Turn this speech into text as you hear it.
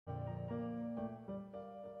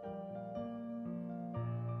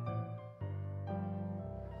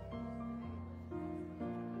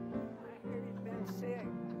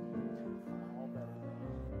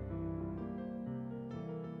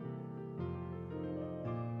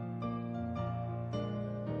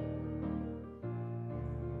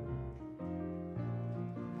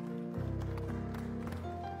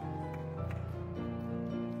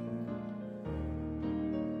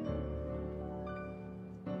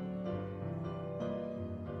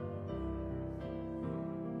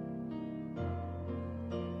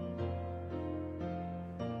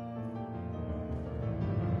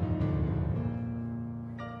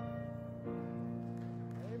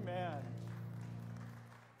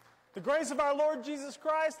The grace of our Lord Jesus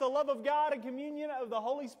Christ, the love of God, and communion of the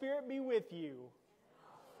Holy Spirit be with you.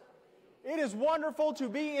 It is wonderful to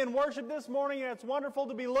be in worship this morning, and it's wonderful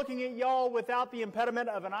to be looking at y'all without the impediment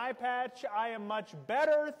of an eye patch. I am much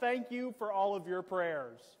better. Thank you for all of your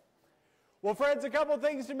prayers. Well, friends, a couple of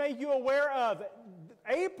things to make you aware of.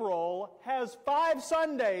 April has 5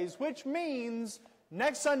 Sundays, which means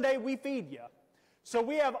next Sunday we feed you. So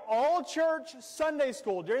we have all church Sunday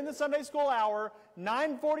school. During the Sunday school hour,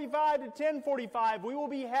 9:45 to 10:45, we will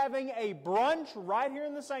be having a brunch right here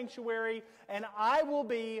in the sanctuary, and I will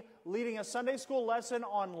be leading a Sunday school lesson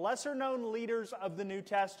on lesser-known leaders of the New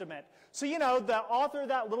Testament. So, you know, the author of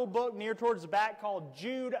that little book near towards the back called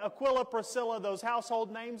Jude, Aquila, Priscilla, those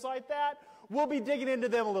household names like that, we'll be digging into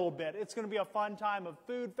them a little bit. It's going to be a fun time of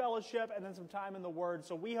food, fellowship, and then some time in the Word.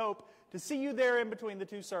 So we hope to see you there in between the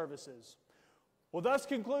two services. Well, thus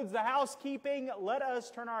concludes the housekeeping. Let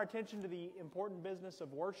us turn our attention to the important business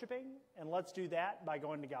of worshiping, and let's do that by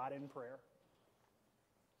going to God in prayer.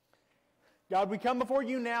 God, we come before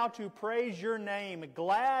you now to praise your name,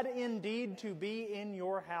 glad indeed to be in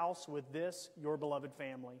your house with this, your beloved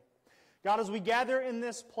family. God, as we gather in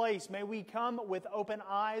this place, may we come with open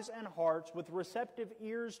eyes and hearts, with receptive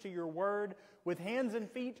ears to your word, with hands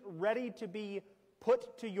and feet ready to be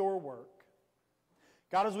put to your work.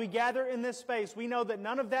 God, as we gather in this space, we know that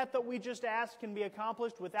none of that we just asked can be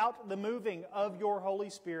accomplished without the moving of your Holy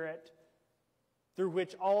Spirit, through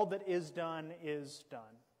which all that is done is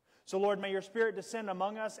done. So, Lord, may your Spirit descend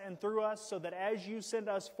among us and through us, so that as you send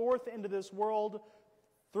us forth into this world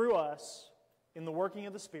through us, in the working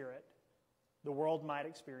of the Spirit, the world might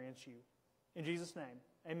experience you. In Jesus' name,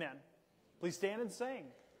 amen. Please stand and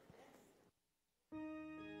sing.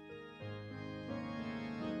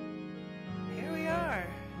 Here we are,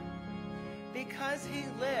 because he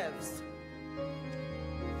lives.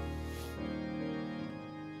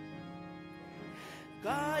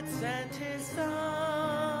 God sent his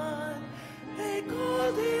Son, they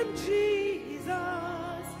called him Jesus.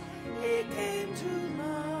 He came to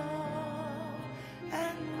love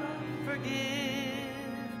and forgive.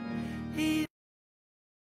 He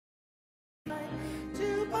died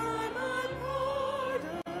to buy my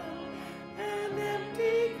pardon, and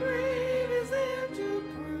empty grave is there to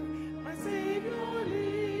prove my Savior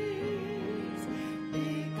lives.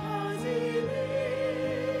 Because he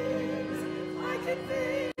lives, I can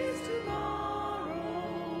face tomorrow.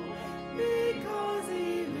 Because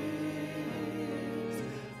he lives,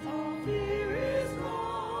 all fear is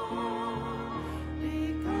gone.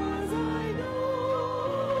 Because I know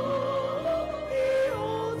he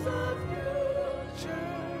holds the future,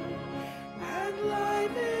 and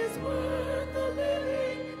life is worth the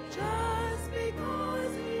living just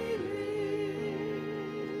because he lives.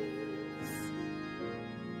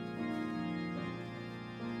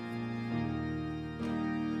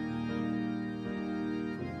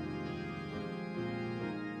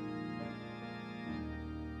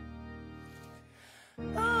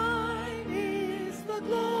 Thine is the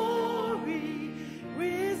glory,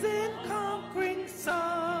 risen, conquering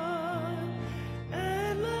Son.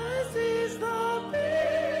 Endless is the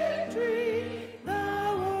victory,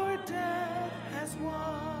 thou o'er death has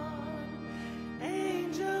won.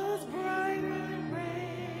 Angels bright in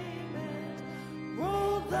raiment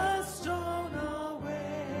rolled the stone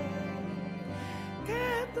away.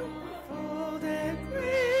 Get the folded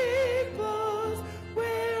grave clothes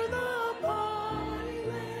where the body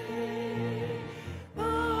lay.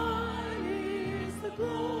 Thine is the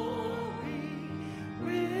glory,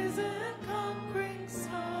 risen, conquering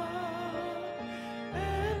Son.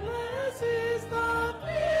 Endless is the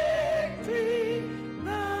victory,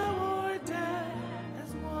 thou o'er death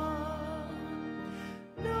has won.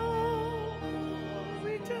 No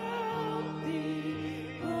glory doubt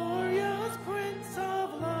thee, glorious Prince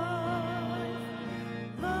of life.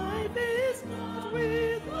 Life is not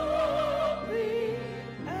without thee,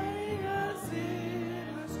 aid us in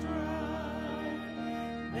our strife.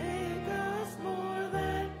 Make us more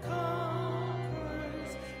than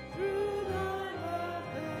conquerors through thy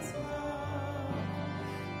marvelous love.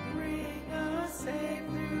 Bring us safe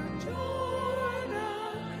through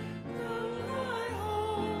Jordan, from thy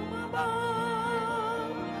home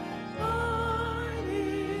above. Thine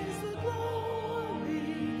is the glory,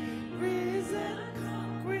 risen,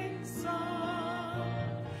 conquering Son.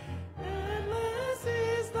 Endless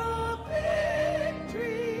is the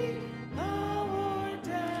victory, thou o'er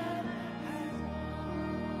death has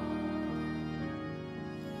won.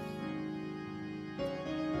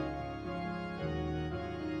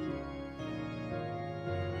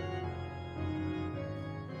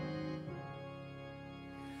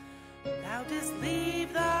 Thou didst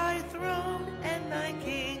leave thy throne and thy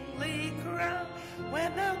kingly crown,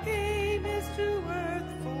 when thou camest to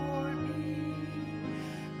earth for me.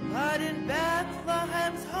 But in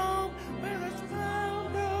Bethlehem's home, where there's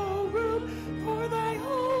found no room for thy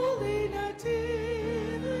holy nativity,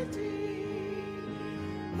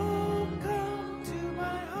 oh, come to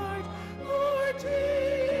my heart, Lord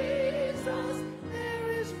Jesus,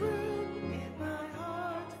 there is room in my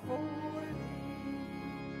heart for thee.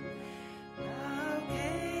 Thou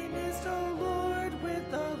camest, O Lord, with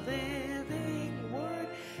the living word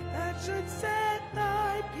that should set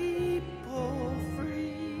thy people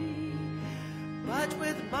free. But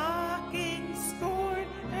with mocking scorn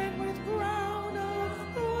and with crown of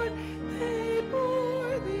thorn, they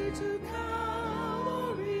bore thee to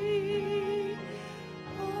Calvary.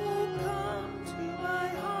 Oh, come to my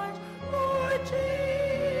heart, Lord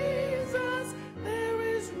Jesus, there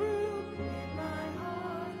is room in my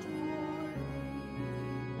heart for thee.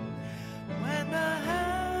 When the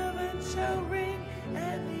heavens shall ring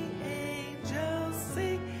and the angels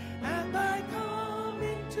sing at thy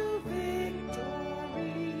coming to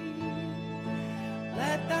victory,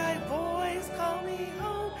 let thy voice call me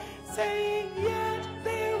home, saying, yet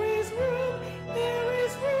there is room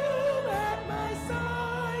at my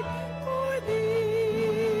side for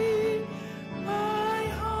thee. My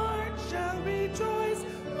heart shall rejoice,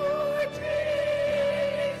 Lord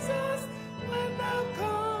Jesus, when thou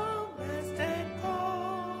comest and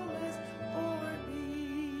callest for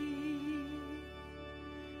me.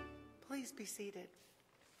 Please be seated.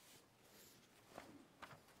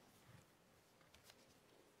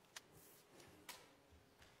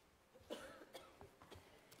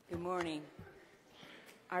 Good morning.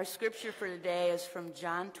 Our scripture for today is from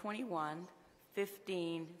John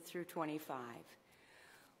 21:15 through 25.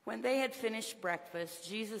 When they had finished breakfast,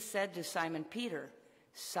 Jesus said to Simon Peter,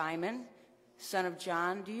 Simon, son of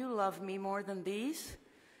John, do you love me more than these?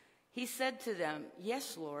 He said to them,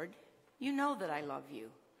 yes, Lord, you know that I love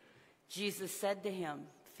you. Jesus said to him,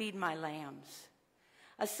 feed my lambs.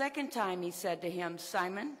 A second time he said to him,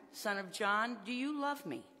 Simon, son of John, do you love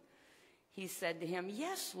me? He said to him,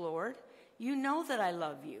 yes, Lord, you know that I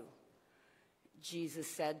love you. Jesus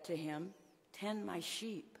said to him, tend my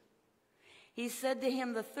sheep. He said to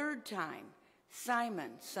him the third time,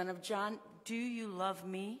 Simon, son of John, do you love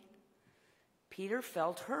me? Peter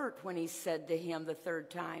felt hurt when he said to him the third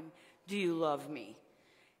time, do you love me?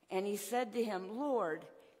 And he said to him, Lord,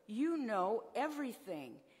 you know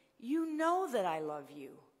everything. You know that I love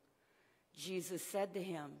you. Jesus said to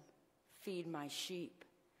him, feed my sheep.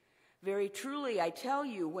 Very truly, I tell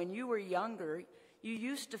you, when you were younger, you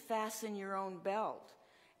used to fasten your own belt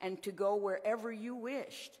and to go wherever you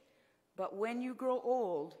wished. But when you grow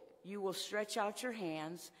old, you will stretch out your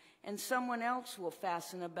hands, and someone else will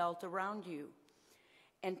fasten a belt around you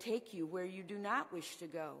and take you where you do not wish to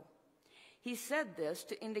go. He said this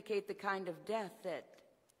to indicate the kind of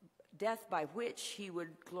death by which he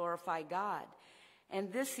would glorify God.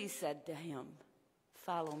 And this he said to him,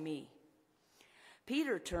 follow me.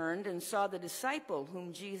 Peter turned and saw the disciple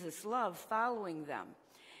whom Jesus loved following them.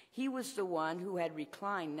 He was the one who had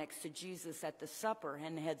reclined next to Jesus at the supper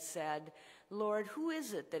and had said, Lord, who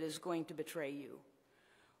is it that is going to betray you?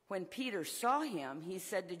 When Peter saw him, he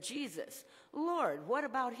said to Jesus, Lord, what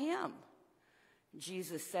about him?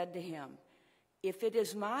 Jesus said to him, if it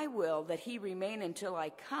is my will that he remain until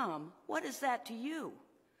I come, what is that to you?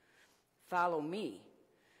 Follow me.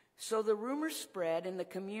 So the rumor spread in the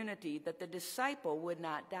community that the disciple would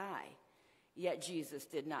not die. Yet Jesus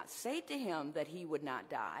did not say to him that he would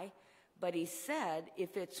not die, but he said,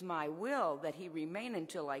 if it's my will that he remain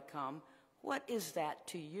until I come, what is that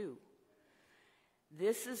to you?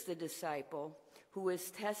 This is the disciple who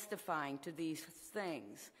is testifying to these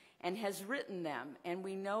things and has written them, and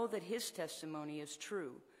we know that his testimony is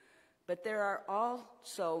true. But there are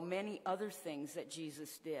also many other things that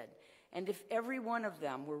Jesus did. And if every one of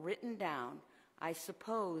them were written down, I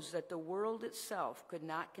suppose that the world itself could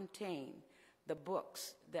not contain the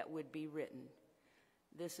books that would be written.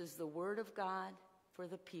 This is the word of God for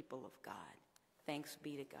the people of God. Thanks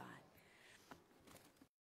be to God.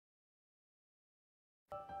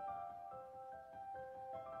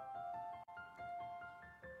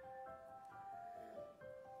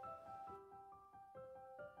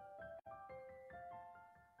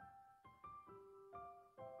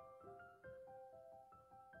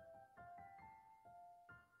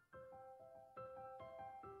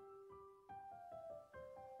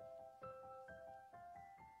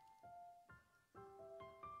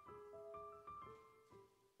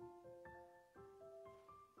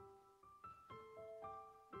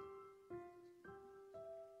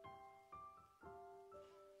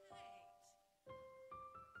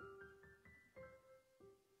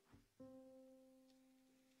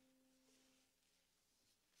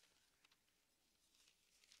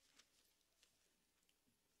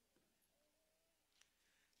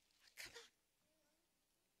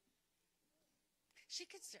 She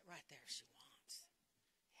could sit right there if she wants.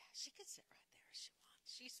 Yeah, she could sit right there if she wants.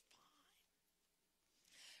 She's fine.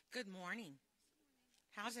 Good morning.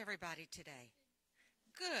 How's everybody today?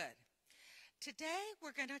 Good. Today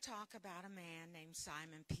we're going to talk about a man named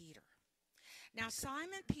Simon Peter. Now,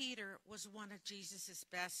 Simon Peter was one of Jesus'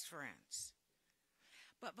 best friends.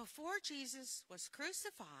 But before Jesus was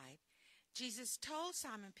crucified, Jesus told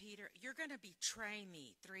Simon Peter, you're going to betray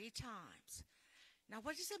me 3 times. Now,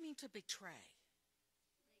 what does it mean to betray?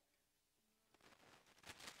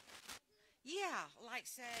 Yeah, like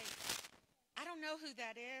say, I don't know who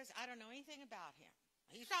that is. I don't know anything about him.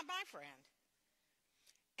 He's not my friend.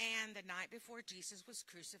 And the night before Jesus was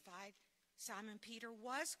crucified, Simon Peter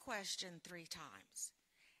was questioned 3 times.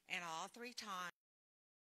 And all 3 times,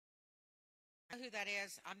 I don't know who that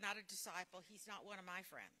is. I'm not a disciple. He's not one of my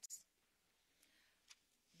friends.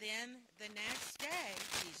 Then the next day,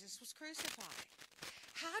 Jesus was crucified.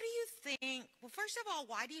 How do you think, well, first of all,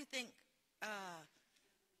 why do you think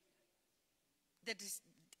that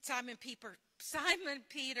Simon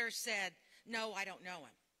Peter said, no, I don't know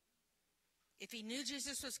him? If he knew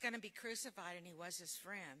Jesus was going to be crucified and he was his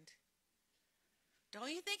friend,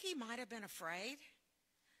 don't you think he might have been afraid?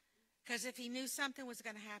 Because if he knew something was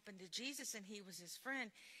going to happen to Jesus and he was his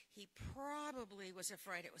friend, he probably was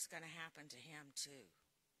afraid it was going to happen to him too.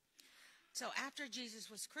 So after Jesus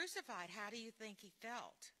was crucified, how do you think he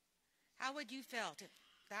felt? How would you felt if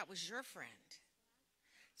that was your friend?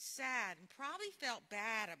 Sad, and probably felt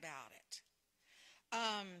bad about it.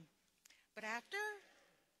 But after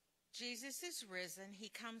Jesus is risen, he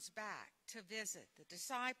comes back to visit the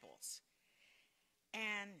disciples.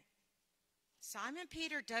 And Simon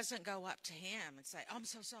Peter doesn't go up to him and say, oh, I'm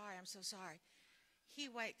so sorry, I'm so sorry. He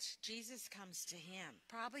waits. Jesus comes to him,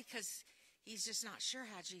 probably because he's just not sure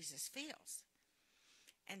how Jesus feels.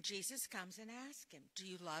 And Jesus comes and asks him, do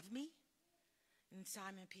you love me? And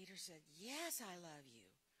Simon Peter said, yes, I love you.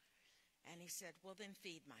 And he said, well, then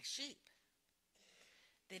feed my sheep.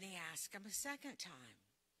 Then he asked him a second time,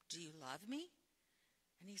 do you love me?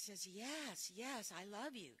 And he says, yes, yes, I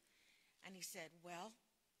love you. And he said, well,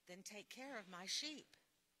 then take care of my sheep.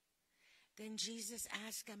 Then Jesus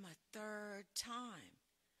asked him a 3rd time.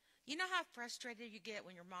 You know how frustrated you get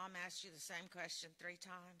when your mom asks you the same question 3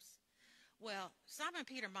 times? Well, Simon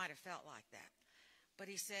Peter might have felt like that. But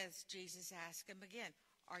he says, Jesus asked him again,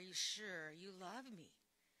 are you sure you love me?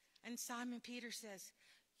 And Simon Peter says,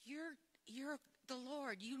 you're the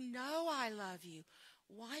Lord. You know I love you.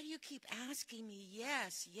 Why do you keep asking me,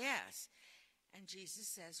 yes, yes? And Jesus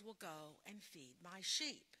says, well, go and feed my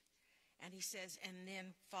sheep. And he says, and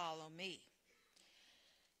then follow me.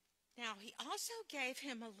 Now, he also gave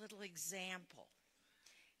him a little example.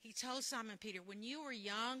 He told Simon Peter, when you were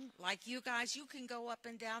young, like you guys, you can go up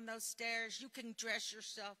and down those stairs. You can dress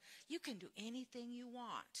yourself. You can do anything you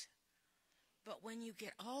want. But when you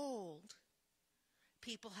get old,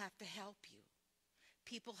 people have to help you.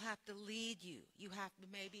 People have to lead you. You have to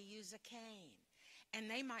maybe use a cane. And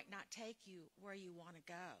they might not take you where you want to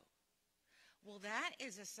go. Well, that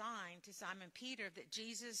is a sign to Simon Peter that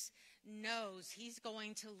Jesus knows he's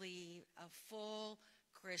going to lead a full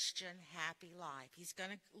Christian, happy life. He's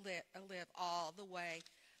going to live all the way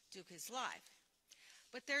to his life.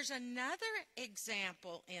 But there's another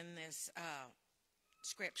example in this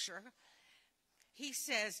scripture. He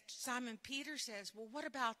says, Simon Peter says, well, what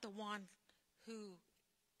about the one who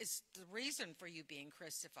is the reason for you being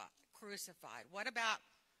crucified? What about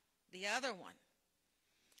the other one?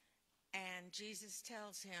 And Jesus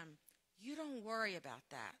tells him, you don't worry about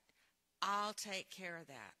that. I'll take care of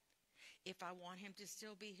that. If I want him to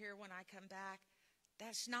still be here when I come back,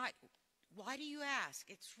 that's not, why do you ask?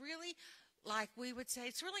 It's really, like we would say,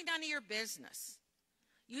 it's really none of your business.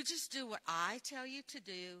 You just do what I tell you to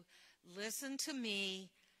do, listen to me,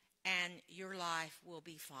 and your life will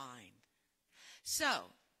be fine.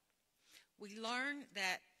 So, we learn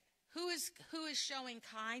that who is showing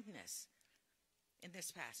kindness in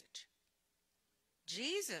this passage?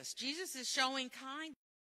 Jesus. Jesus is showing kindness.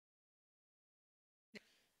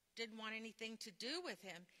 Didn't want anything to do with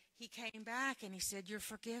him. He came back and he said, you're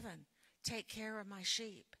forgiven. Take care of my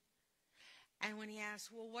sheep. And when he asked,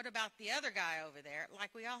 well, what about the other guy over there?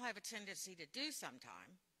 Like we all have a tendency to do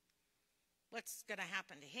sometime. What's going to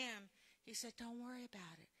happen to him? He said, don't worry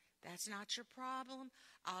about it. That's not your problem.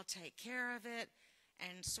 I'll take care of it.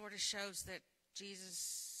 And sort of shows that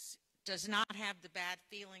Jesus does not have the bad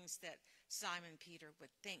feelings that Simon Peter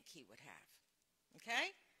would think he would have.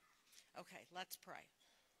 Okay? Okay, let's pray.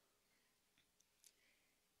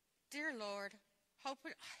 Dear Lord,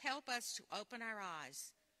 help us to open our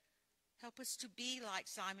eyes. Help us to be like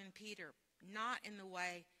Simon Peter, not in the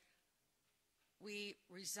way we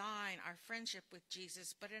resign our friendship with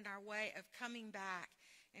Jesus, but in our way of coming back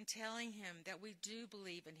and telling him that we do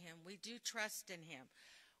believe in him, we do trust in him.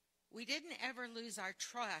 We didn't ever lose our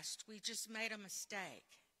trust. We just made a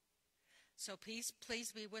mistake. So please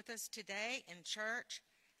be with us today in church.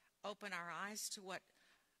 Open our eyes to what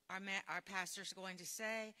our pastor's going to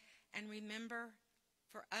say. And remember,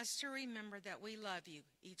 for us to remember that we love you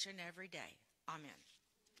each and every day. Amen.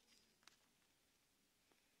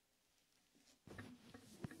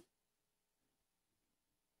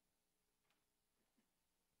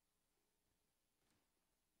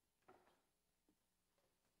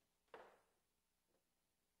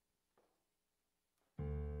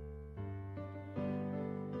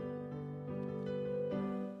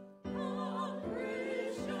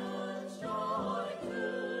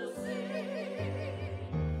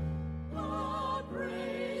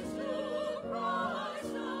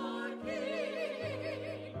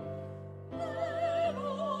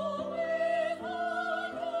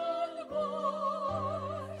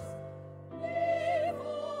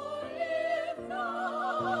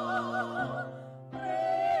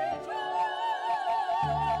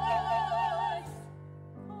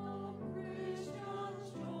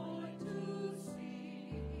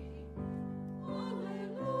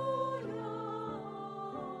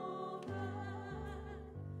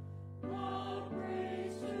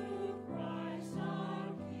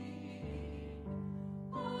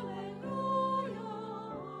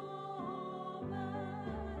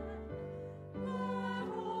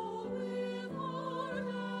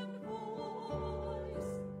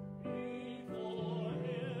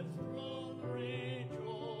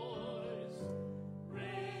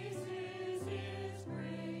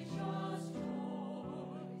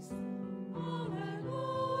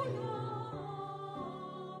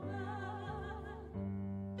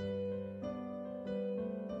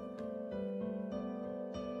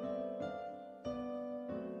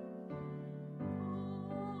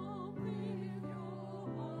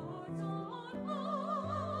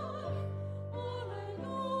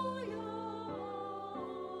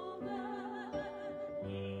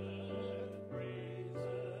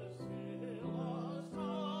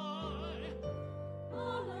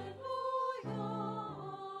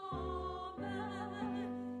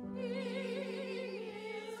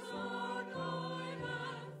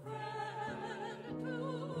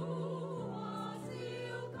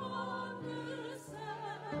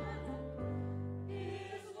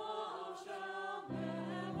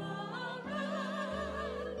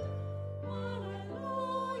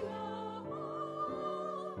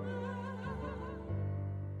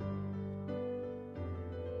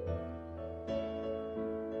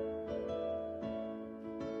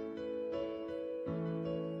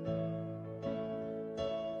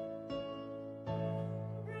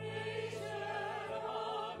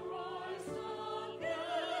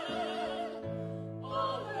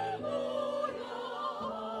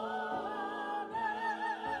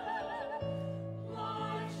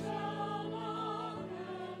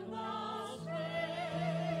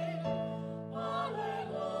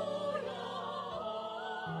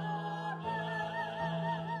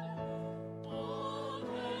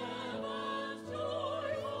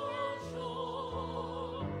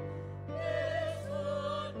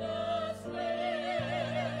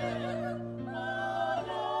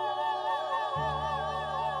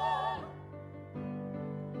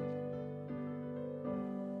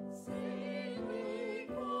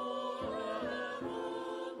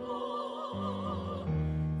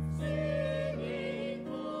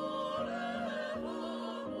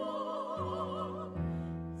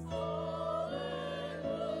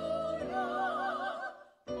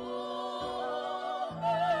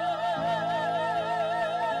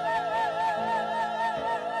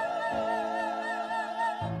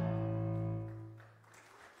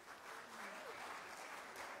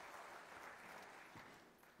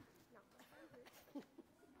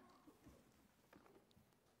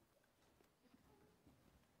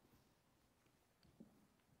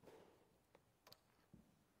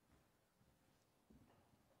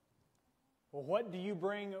 Well, what do you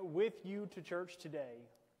bring with you to church today?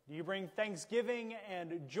 Do you bring thanksgiving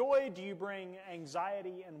and joy? Do you bring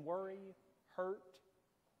anxiety and worry, hurt?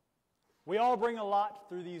 We all bring a lot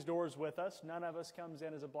through these doors with us. None of us comes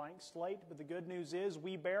in as a blank slate, but the good news is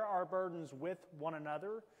we bear our burdens with one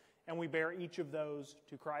another, and we bear each of those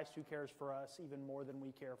to Christ who cares for us even more than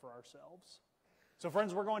we care for ourselves. So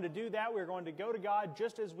friends, we're going to do that. We're going to go to God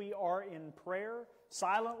just as we are in prayer,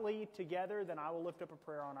 silently together. Then I will lift up a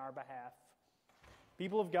prayer on our behalf.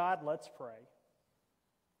 People of God, let's pray.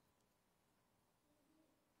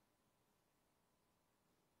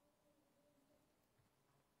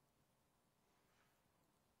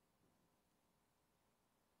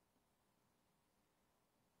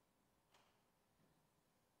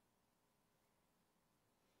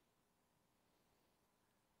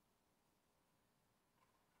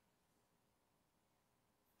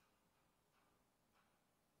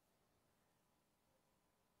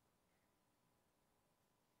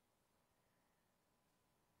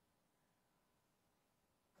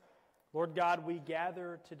 Lord God, we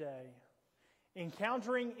gather today,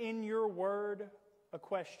 encountering in your word a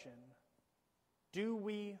question: do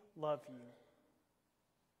we love you?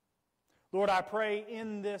 Lord, I pray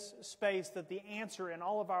in this space that the answer in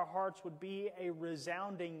all of our hearts would be a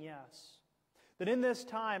resounding yes. That in this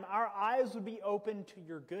time, our eyes would be open to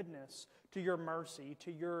your goodness, to your mercy,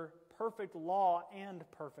 to your perfect law and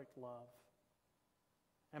perfect love.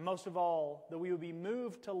 And most of all, that we would be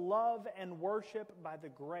moved to love and worship by the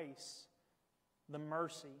grace, the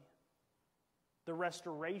mercy, the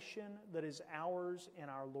restoration that is ours in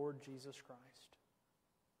our Lord Jesus Christ.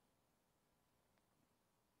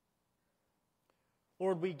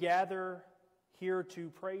 Lord, we gather here to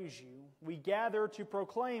praise you. We gather to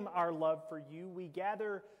proclaim our love for you. We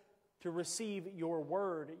gather to receive your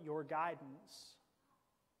word, your guidance.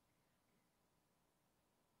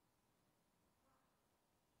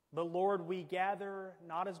 But Lord, we gather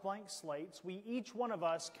not as blank slates. We, each one of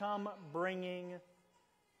us, come bringing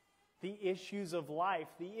the issues of life,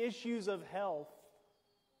 the issues of health.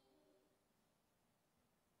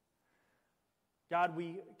 God,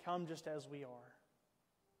 we come just as we are.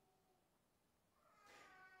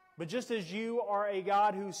 But just as you are a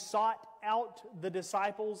God who sought out the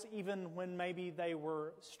disciples even when maybe they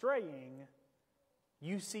were straying,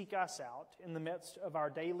 you seek us out in the midst of our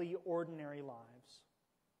daily, ordinary lives.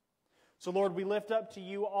 So, Lord, we lift up to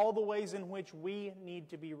you all the ways in which we need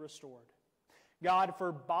to be restored. God,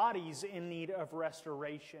 for bodies in need of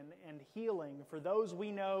restoration and healing, for those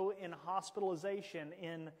we know in hospitalization,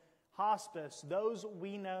 in hospice, those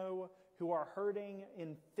we know who are hurting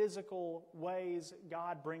in physical ways,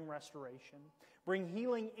 God, bring restoration. Bring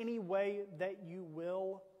healing any way that you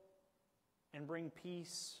will, and bring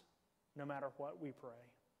peace no matter what, we pray.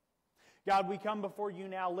 God, we come before you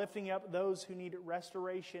now lifting up those who need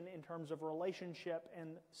restoration in terms of relationship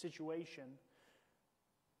and situation,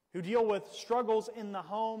 who deal with struggles in the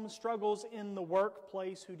home, struggles in the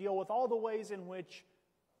workplace, who deal with all the ways in which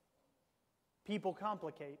people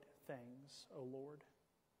complicate things, O Lord.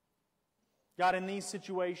 God, in these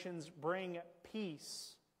situations, bring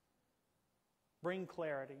peace, bring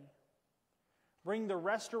clarity, bring the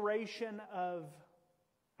restoration of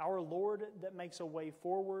our Lord that makes a way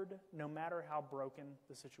forward no matter how broken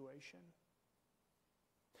the situation.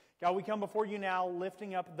 God, we come before you now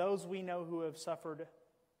lifting up those we know who have suffered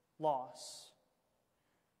loss.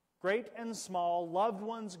 Great and small, loved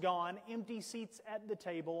ones gone, empty seats at the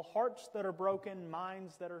table, hearts that are broken,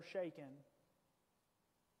 minds that are shaken.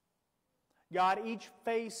 God, each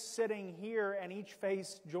face sitting here and each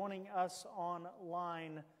face joining us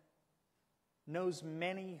online knows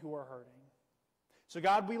many who are hurting. So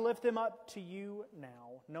God, we lift them up to you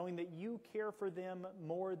now, knowing that you care for them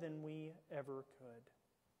more than we ever could.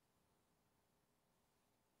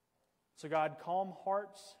 So God, calm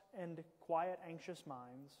hearts and quiet anxious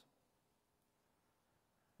minds.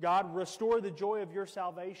 God, restore the joy of your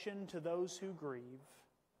salvation to those who grieve.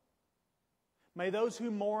 May those who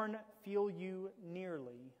mourn feel you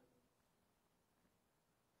nearly.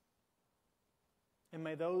 And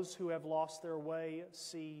may those who have lost their way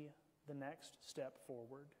see the next step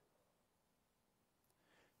forward.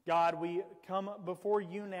 God, we come before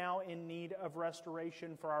you now in need of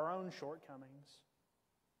restoration for our own shortcomings.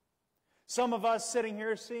 Some of us sitting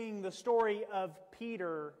here seeing the story of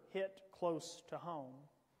Peter hit close to home.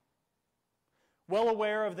 Well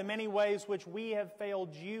aware of the many ways which we have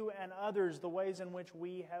failed you and others, the ways in which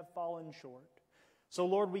we have fallen short. So,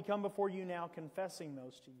 Lord, we come before you now confessing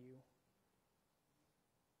those to you.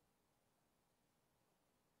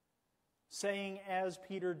 Saying as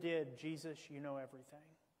Peter did, Jesus, you know everything.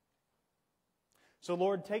 So,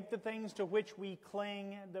 Lord, take the things to which we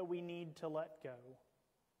cling that we need to let go.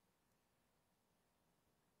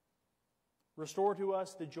 Restore to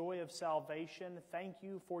us the joy of salvation. Thank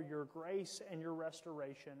you for your grace and your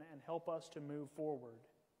restoration, and help us to move forward,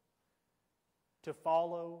 to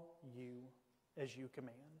follow you as you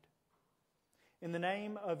command. In the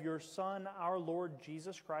name of your Son, our Lord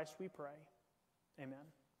Jesus Christ, we pray. Amen.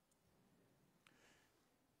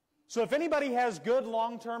 So if anybody has good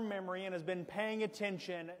long-term memory and has been paying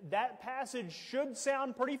attention, that passage should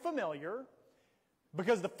sound pretty familiar,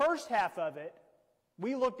 because the first half of it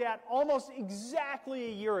we looked at almost exactly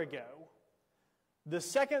a year ago. The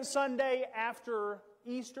second Sunday after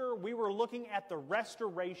Easter, we were looking at the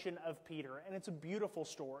restoration of Peter, and it's a beautiful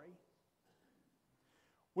story.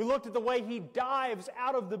 We looked at the way he dives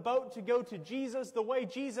out of the boat to go to Jesus, the way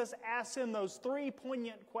Jesus asks him those three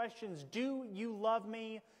poignant questions: do you love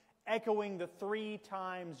me? Echoing the 3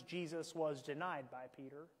 times Jesus was denied by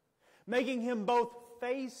Peter, making him both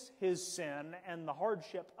face his sin and the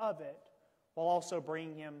hardship of it, while also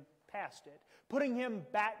bringing him past it, putting him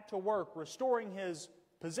back to work, restoring his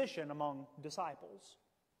position among disciples.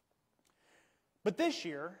 But this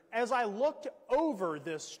year, as I looked over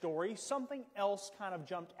this story, something else kind of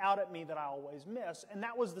jumped out at me that I always miss, and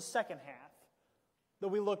that was the second half that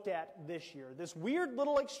we looked at this year. This weird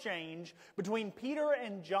little exchange between Peter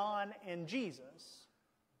and John and Jesus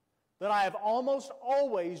that I have almost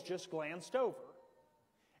always just glanced over.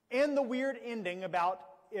 And the weird ending about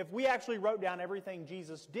if we actually wrote down everything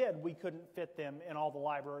Jesus did, we couldn't fit them in all the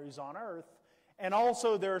libraries on earth. And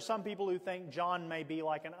also there are some people who think John may be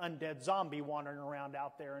like an undead zombie wandering around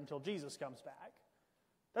out there until Jesus comes back.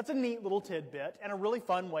 That's a neat little tidbit and a really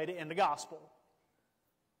fun way to end a gospel.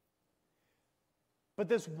 But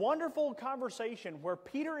this wonderful conversation where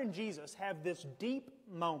Peter and Jesus have this deep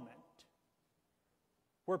moment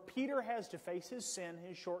where Peter has to face his sin,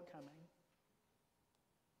 his shortcoming,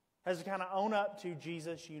 has to kind of own up to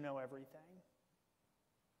Jesus, you know everything.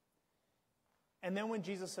 And then when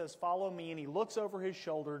Jesus says, follow me, and he looks over his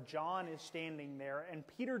shoulder, John is standing there, and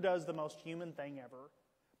Peter does the most human thing ever.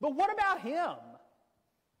 But what about him?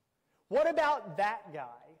 What about that guy?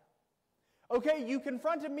 Okay, you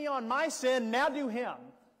confronted me on my sin, now do him.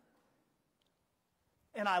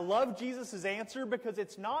 And I love Jesus' answer because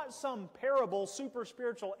it's not some parable, super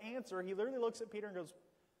spiritual answer. He literally looks at Peter and goes,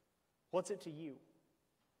 what's it to you?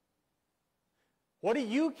 What do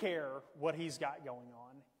you care what he's got going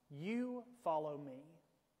on? You follow me.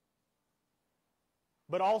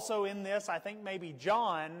 But also in this, I think maybe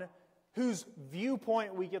John, whose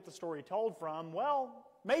viewpoint we get the story told from, well,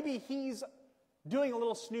 maybe he's doing a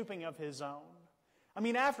little snooping of his own. I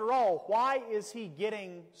mean, after all, why is he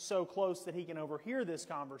getting so close that he can overhear this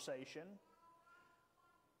conversation?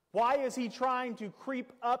 Why is he trying to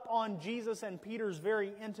creep up on Jesus and Peter's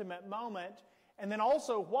very intimate moment? And then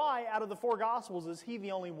also, why, out of the four Gospels, is he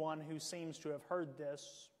the only one who seems to have heard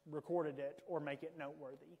this, recorded it, or make it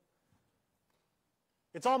noteworthy?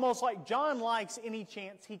 It's almost like John likes any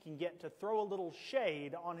chance he can get to throw a little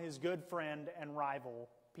shade on his good friend and rival,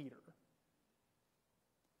 Peter.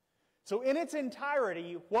 So in its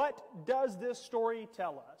entirety, what does this story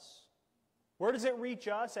tell us? Where does it reach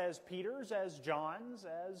us as Peters, as Johns,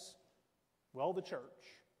 as, well, the church?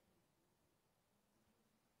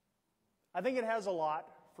 I think it has a lot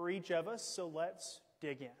for each of us, so let's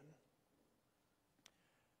dig in.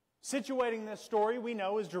 Situating this story, we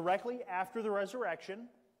know, is directly after the resurrection.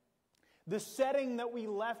 The setting that we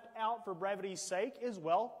left out for brevity's sake is,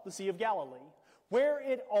 well, the Sea of Galilee, where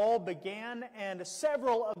it all began, and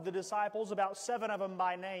several of the disciples, about 7 of them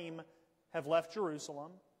by name, have left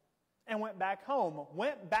Jerusalem and went back home,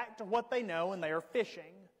 went back to what they know, and they are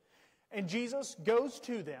fishing. And Jesus goes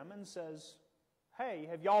to them and says, hey,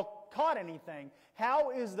 have y'all caught anything?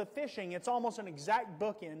 How is the fishing? It's almost an exact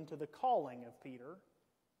bookend to the calling of Peter.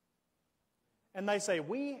 And they say,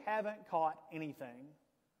 we haven't caught anything.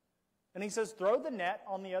 And he says, throw the net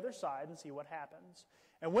on the other side and see what happens.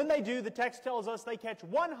 And when they do, the text tells us they catch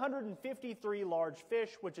 153 large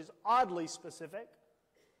fish, which is oddly specific.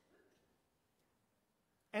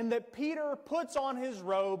 And that Peter puts on his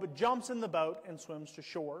robe, jumps in the boat, and swims to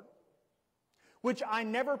shore. Which I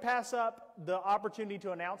never pass up the opportunity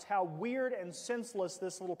to announce how weird and senseless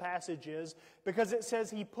this little passage is, because it says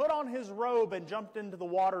he put on his robe and jumped into the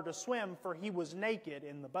water to swim, for he was naked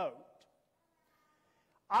in the boat.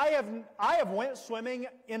 I have went swimming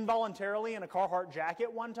involuntarily in a Carhartt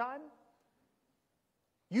jacket one time.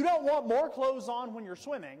 You don't want more clothes on when you're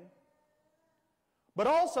swimming. But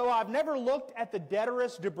also, I've never looked at the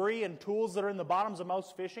detritus, debris, and tools that are in the bottoms of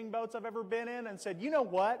most fishing boats I've ever been in and said, you know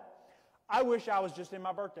what? I wish I was just in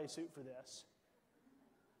my birthday suit for this.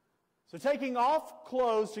 So taking off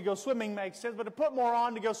clothes to go swimming makes sense, but to put more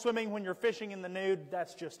on to go swimming when you're fishing in the nude,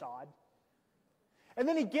 that's just odd. And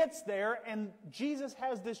then he gets there, and Jesus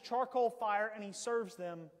has this charcoal fire, and he serves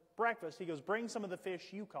them breakfast. He goes, bring some of the fish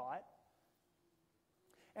you caught.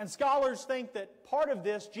 And scholars think that part of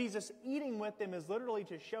this, Jesus eating with them, is literally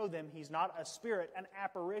to show them he's not a spirit, an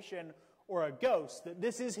apparition, or a ghost. That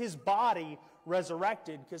this is his body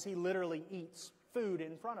resurrected, because he literally eats food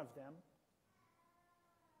in front of them.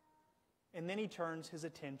 And then he turns his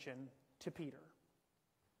attention to Peter.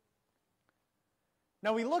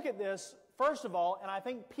 Now we look at this, first of all, and I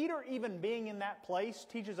think Peter even being in that place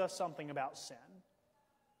teaches us something about sin.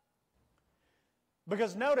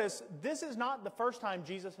 Because notice, this is not the first time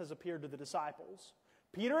Jesus has appeared to the disciples.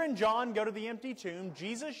 Peter and John go to the empty tomb.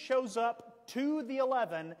 Jesus shows up to the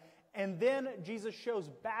 11, and then Jesus shows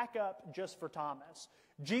back up just for Thomas.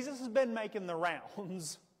 Jesus has been making the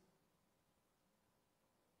rounds.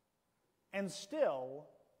 And still,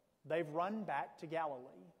 they've run back to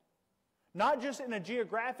Galilee. Not just in a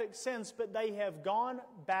geographic sense, but they have gone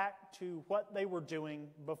back to what they were doing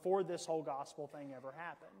before this whole gospel thing ever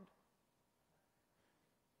happened.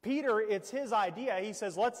 Peter, it's his idea. He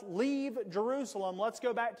says, let's leave Jerusalem. Let's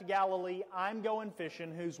go back to Galilee. I'm going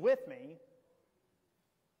fishing. Who's with me?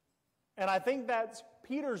 And I think that's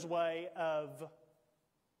Peter's way of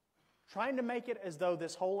trying to make it as though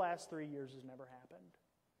this whole last 3 years has never happened.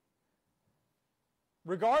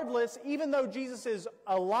 Regardless, even though Jesus is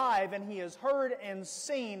alive and he has heard and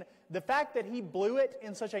seen, the fact that he blew it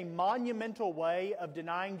in such a monumental way of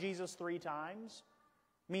denying Jesus 3 times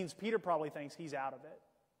means Peter probably thinks he's out of it.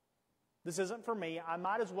 This isn't for me. I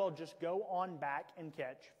might as well just go on back and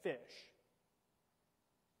catch fish.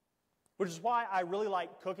 Which is why I really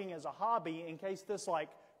like cooking as a hobby. In case this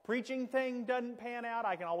preaching thing doesn't pan out,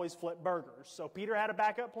 I can always flip burgers. So Peter had a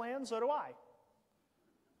backup plan, so do I.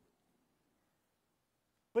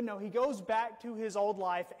 But no, he goes back to his old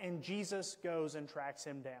life, and Jesus goes and tracks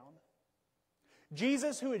him down.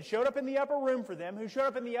 Jesus, who had showed up in the upper room for them, who showed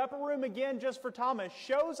up in the upper room again just for Thomas,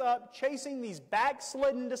 shows up chasing these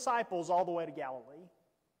backslidden disciples all the way to Galilee.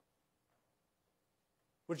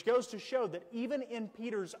 Which goes to show that even in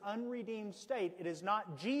Peter's unredeemed state, it is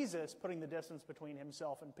not Jesus putting the distance between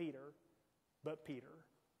himself and Peter, but Peter.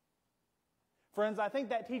 Friends, I think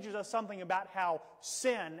that teaches us something about how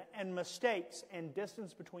sin and mistakes and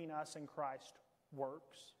distance between us and Christ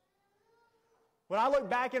works. When I look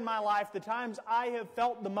back in my life, the times I have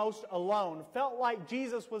felt the most alone, felt like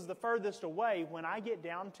Jesus was the furthest away, when I get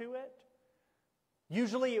down to it,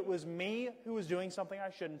 usually it was me who was doing something I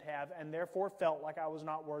shouldn't have and therefore felt like I was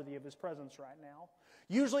not worthy of His presence right now.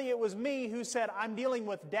 Usually it was me who said, I'm dealing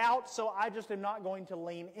with doubt, so I just am not going to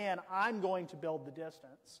lean in. I'm going to build the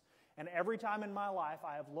distance. And every time in my life,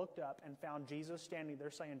 I have looked up and found Jesus standing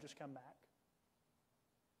there saying, just come back.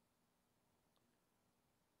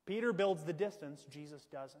 Peter builds the distance, Jesus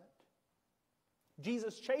doesn't.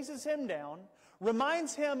 Jesus chases him down,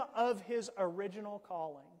 reminds him of his original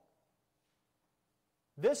calling.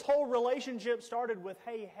 This whole relationship started with,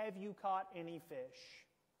 hey, have you caught any fish?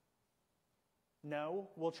 No,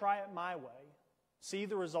 we'll try it my way. See,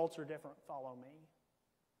 the results are different. Follow me.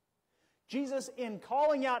 Jesus, in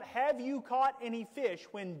calling out, have you caught any fish,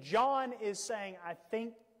 when John is saying, I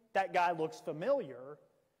think that guy looks familiar,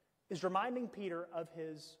 is reminding Peter of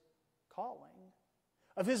his calling,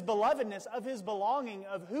 of his belovedness, of his belonging,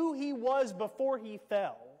 of who he was before he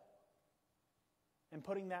fell, and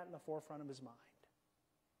putting that in the forefront of his mind.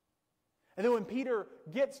 And then when Peter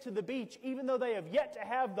gets to the beach, even though they have yet to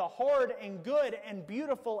have the hard and good and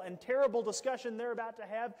beautiful and terrible discussion they're about to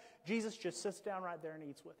have, Jesus just sits down right there and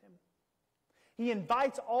eats with him. He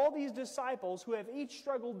invites all these disciples who have each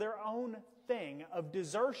struggled their own thing of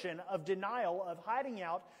desertion, of denial, of hiding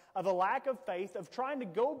out, of a lack of faith, of trying to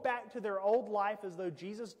go back to their old life as though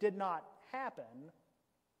Jesus did not happen.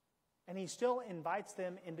 And he still invites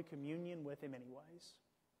them into communion with him anyways.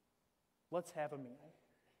 Let's have a meal.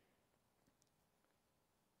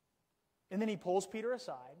 And then he pulls Peter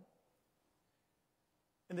aside.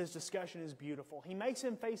 And this discussion is beautiful. He makes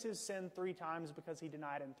him face his sin 3 times because he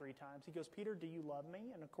denied him 3 times. He goes, Peter, do you love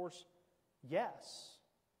me? And of course, yes.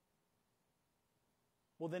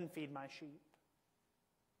 Well, then feed my sheep.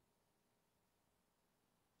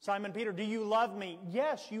 Simon Peter, do you love me?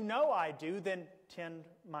 Yes, you know I do. Then tend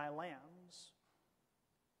my lambs.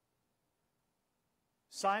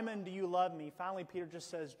 Simon, do you love me? Finally, Peter just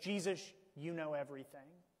says, Jesus, you know everything.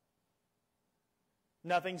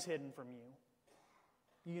 Nothing's hidden from you.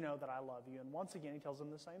 You know that I love you. And once again, he tells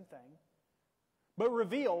them the same thing, but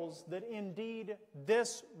reveals that indeed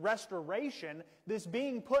this restoration, this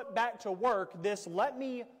being put back to work, this let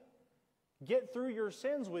me get through your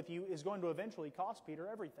sins with you, is going to eventually cost Peter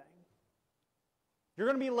everything. You're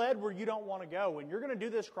going to be led where you don't want to go, and you're going to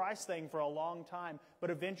do this Christ thing for a long time,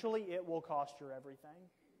 but eventually it will cost you everything.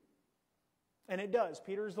 And it does.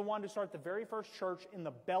 Peter is the one to start the very first church in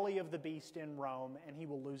the belly of the beast in Rome, and he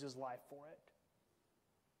will lose his life for it.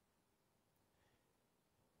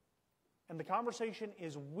 And the conversation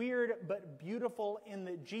is weird but beautiful in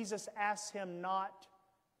that Jesus asks him not,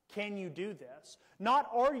 can you do this? Not,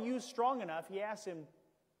 are you strong enough? He asks him,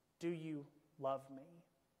 do you love me?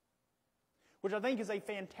 Which I think is a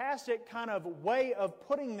fantastic kind of way of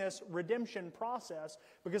putting this redemption process.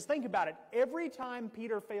 Because think about it. Every time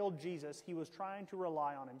Peter failed Jesus, he was trying to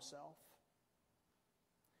rely on himself.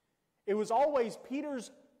 It was always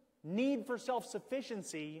Peter's need for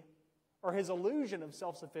self-sufficiency, or his illusion of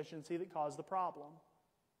self-sufficiency, that caused the problem.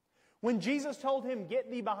 When Jesus told him,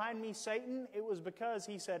 get thee behind me, Satan, it was because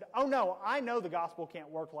he said, oh no, I know the gospel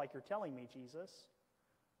can't work like you're telling me, Jesus.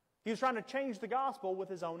 He was trying to change the gospel with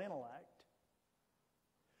his own intellect.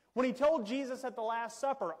 When he told Jesus at the Last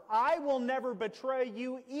Supper, I will never betray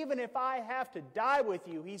you even if I have to die with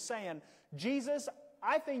you, he's saying, Jesus,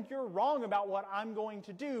 I think you're wrong about what I'm going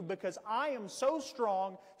to do because I am so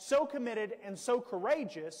strong, so committed, and so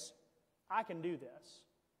courageous, I can do this.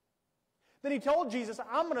 Then he told Jesus,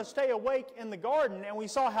 I'm going to stay awake in the garden, and we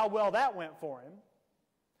saw how well that went for him.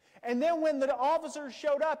 And then when the officers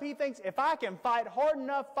showed up, he thinks, if I can fight hard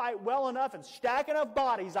enough, fight well enough, and stack enough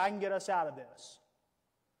bodies, I can get us out of this.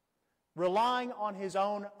 Relying on his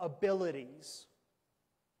own abilities.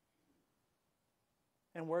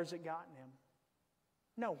 And where's it gotten him?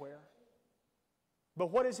 Nowhere.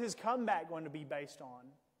 But what is his comeback going to be based on?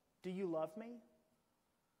 Do you love me?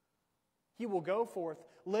 He will go forth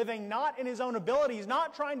living not in his own abilities,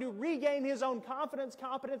 not trying to regain his own confidence,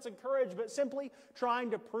 competence, and courage, but simply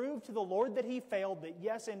trying to prove to the Lord that he failed, that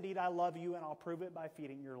yes, indeed, I love you, and I'll prove it by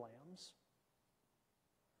feeding your lambs.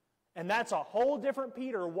 And that's a whole different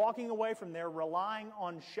Peter walking away from there, relying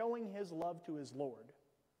on showing his love to his Lord,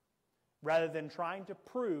 rather than trying to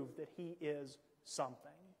prove that he is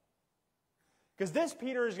something. Because this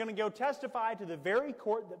Peter is going to go testify to the very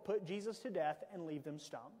court that put Jesus to death and leave them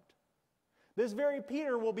stumped. This very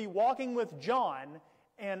Peter will be walking with John,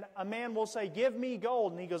 and a man will say, give me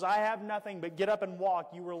gold. And he goes, I have nothing, but get up and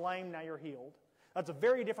walk. You were lame, now you're healed. That's a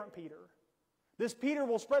very different Peter. This Peter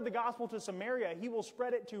will spread the gospel to Samaria. He will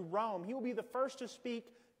spread it to Rome. He will be the first to speak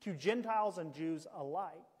to Gentiles and Jews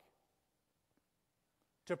alike,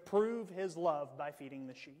 to prove his love by feeding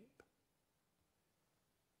the sheep.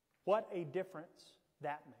 What a difference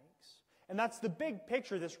that makes. And that's the big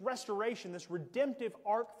picture, this restoration, this redemptive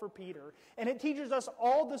arc for Peter. And it teaches us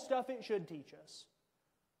all the stuff it should teach us,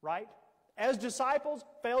 right? As disciples,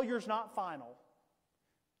 failure's not final.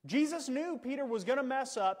 Jesus knew Peter was going to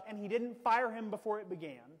mess up, and he didn't fire him before it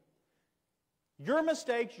began. Your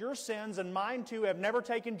mistakes, your sins, and mine too have never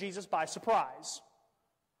taken Jesus by surprise.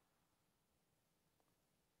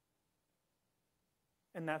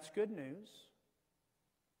 And that's good news.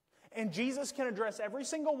 And Jesus can address every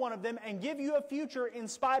single one of them and give you a future in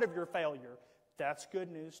spite of your failure. That's good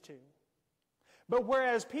news too. But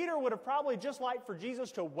whereas Peter would have probably just liked for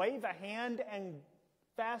Jesus to wave a hand and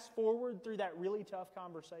fast forward through that really tough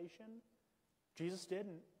conversation, Jesus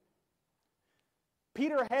didn't.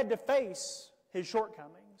 Peter had to face his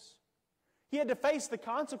shortcomings. He had to face the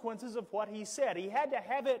consequences of what he said. He had to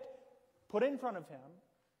have it put in front of him.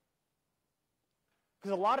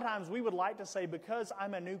 Because a lot of times we would like to say, because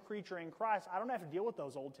I'm a new creature in Christ, I don't have to deal with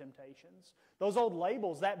those old temptations, those old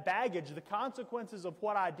labels, that baggage, the consequences of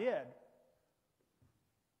what I did.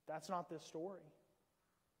 That's not this story.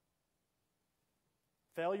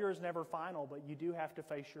 Failure is never final, but you do have to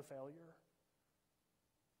face your failure.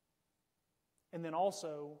 And then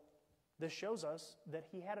also, this shows us that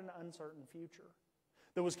he had an uncertain future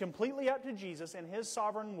that was completely up to Jesus and his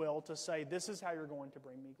sovereign will to say, this is how you're going to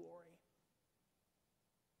bring me glory.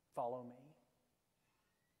 Follow me.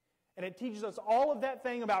 And it teaches us all of that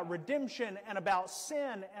thing about redemption and about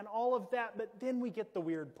sin and all of that, but then we get the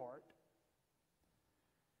weird part,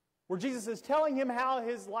 where Jesus is telling him how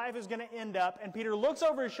his life is going to end up, and Peter looks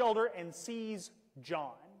over his shoulder and sees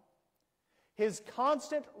John, his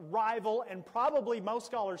constant rival and probably most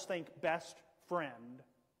scholars think best friend,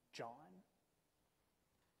 John.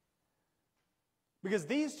 Because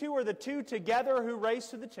these two are the two together who race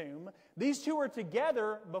to the tomb. These two are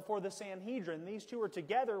together before the Sanhedrin. These two are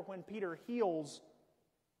together when Peter heals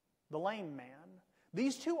the lame man.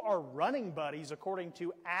 These two are running buddies according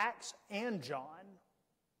to Acts and John.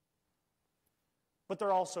 But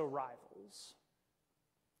they're also rivals.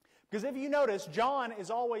 Because if you notice, John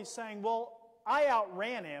is always saying, well, I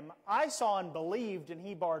outran him. I saw and believed, and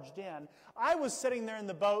he barged in. I was sitting there in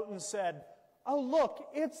the boat and said, oh, look,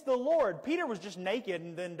 it's the Lord. Peter was just naked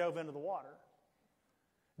and then dove into the water.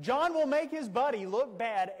 John will make his buddy look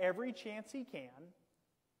bad every chance he can.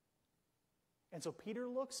 And so Peter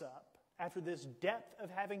looks up after this depth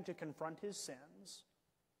of having to confront his sins,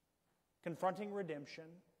 confronting redemption,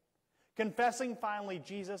 confessing finally,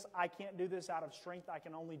 Jesus, I can't do this out of strength. I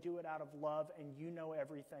can only do it out of love, and you know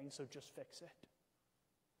everything, so just fix it.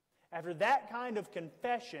 After that kind of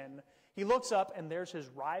confession, he looks up, and there's his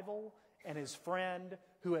rival and his friend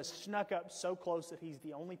who has snuck up so close that he's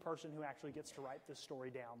the only person who actually gets to write this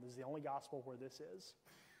story down. This is the only gospel where this is.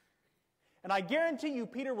 And I guarantee you,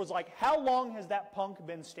 Peter was like, how long has that punk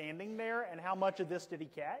been standing there, and how much of this did he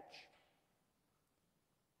catch?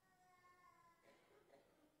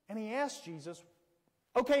 And he asked Jesus,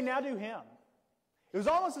 okay, now do him. It was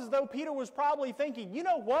almost as though Peter was probably thinking, you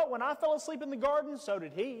know what, when I fell asleep in the garden, so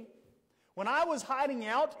did he. When I was hiding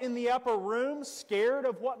out in the upper room, scared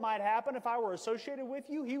of what might happen if I were associated with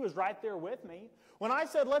you, he was right there with me. When I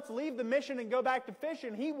said, let's leave the mission and go back to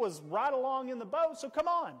fishing, he was right along in the boat, so come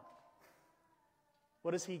on.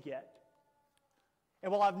 What does he get?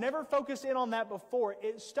 And while I've never focused in on that before,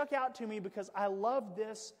 it stuck out to me because I love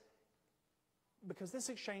this, because this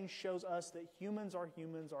exchange shows us that humans are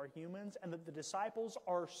humans are humans, and that the disciples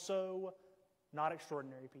are so not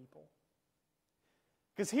extraordinary people.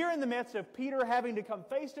 Because here in the midst of Peter having to come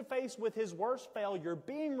face to face with his worst failure,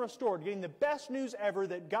 being restored, getting the best news ever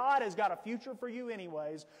that God has got a future for you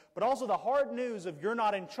anyways, but also the hard news of you're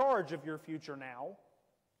not in charge of your future now,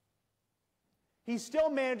 he still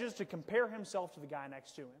manages to compare himself to the guy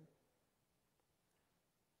next to him.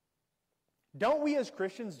 Don't we as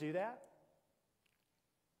Christians do that?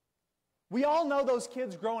 We all know those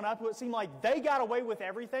kids growing up who it seemed like they got away with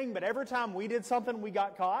everything, but every time we did something, we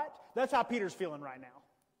got caught. That's how Peter's feeling right now.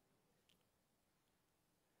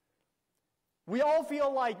 We all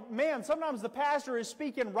feel like, man, sometimes the pastor is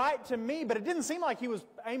speaking right to me, but it didn't seem like he was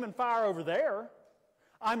aiming fire over there.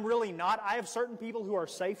 I'm really not. I have certain people who are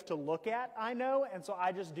safe to look at, I know, and so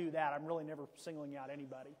I just do that. I'm really never singling out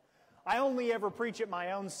anybody. I only ever preach at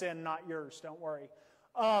my own sin, not yours, don't worry.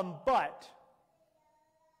 But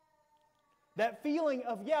that feeling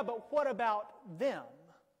of, yeah, but what about them,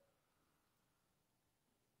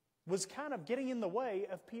 was kind of getting in the way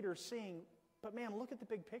of Peter seeing, but man, look at the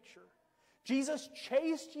big picture. Jesus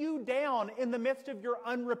chased you down in the midst of your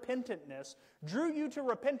unrepentantness, drew you to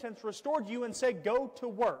repentance, restored you, and said, go to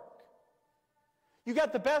work. You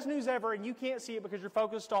got the best news ever, and you can't see it because you're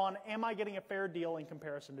focused on, am I getting a fair deal in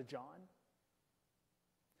comparison to John?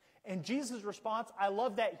 And Jesus' response, I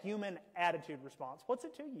love that human attitude response. What's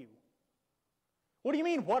it to you? What do you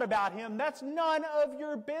mean, what about him? That's none of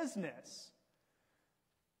your business.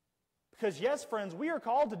 Because yes, friends, we are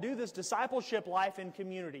called to do this discipleship life in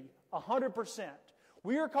community, 100%.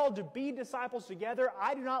 We are called to be disciples together.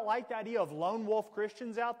 I do not like the idea of lone wolf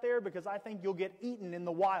Christians out there because I think you'll get eaten in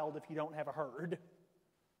the wild if you don't have a herd.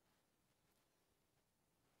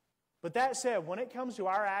 But that said, when it comes to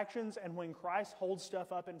our actions and when Christ holds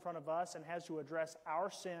stuff up in front of us and has to address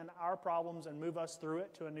our sin, our problems, and move us through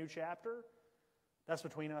it to a new chapter, that's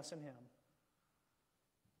between us and Him.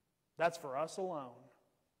 That's for us alone.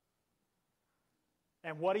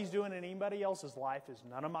 And what He's doing in anybody else's life is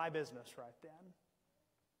none of my business right then.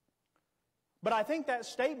 But I think that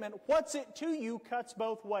statement, what's it to you, cuts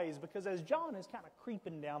both ways. Because as John is kind of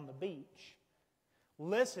creeping down the beach,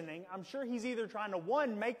 listening, I'm sure he's either trying to,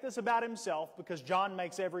 one, make this about himself, because John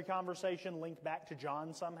makes every conversation link back to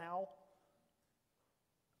John somehow,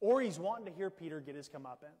 or he's wanting to hear Peter get his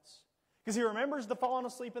comeuppance. Because he remembers the falling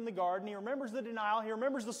asleep in the garden, he remembers the denial, he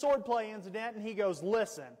remembers the swordplay incident, and he goes,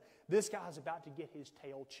 listen, this guy's about to get his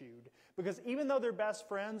tail chewed. Because even though they're best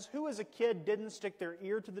friends, who as a kid didn't stick their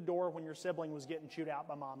ear to the door when your sibling was getting chewed out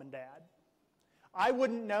by mom and dad? I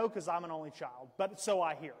wouldn't know because I'm an only child, but so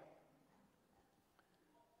I hear.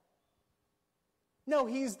 No,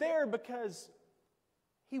 he's there because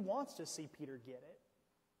he wants to see Peter get it.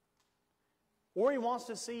 Or he wants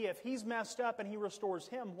to see if he's messed up and he restores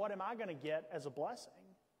him, what am I going to get as a blessing?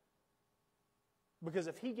 Because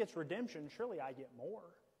if he gets redemption, surely I get more.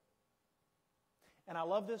 And I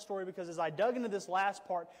love this story because as I dug into this last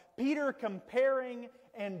part, Peter comparing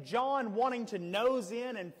and John wanting to nose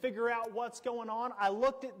in and figure out what's going on, I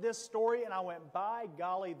looked at this story and I went, by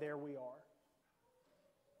golly, there we are.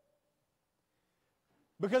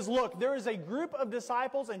 Because look, there is a group of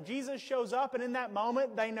disciples and Jesus shows up, and in that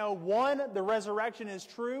moment they know, one, the resurrection is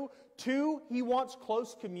true, two, He wants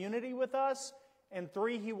close community with us, and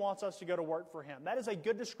three, He wants us to go to work for Him. That is a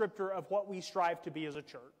good descriptor of what we strive to be as a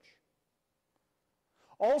church.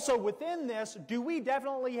 Also within this, do we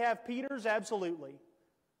definitely have Peters? Absolutely.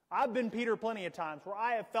 I've been Peter plenty of times where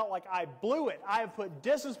I have felt like I blew it. I have put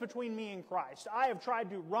distance between me and Christ. I have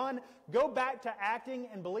tried to run, go back to acting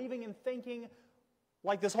and believing and thinking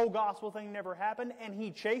like this whole gospel thing never happened, and He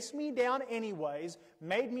chased me down anyways,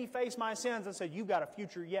 made me face my sins and said, you've got a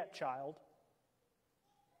future yet, child.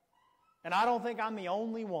 And I don't think I'm the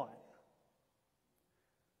only one.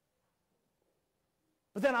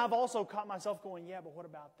 But then I've also caught myself going, yeah, but what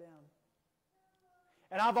about them?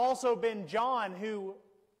 And I've also been John, who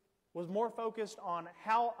was more focused on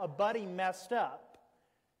how a buddy messed up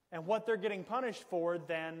and what they're getting punished for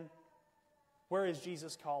than where is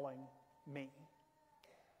Jesus calling me?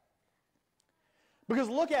 Because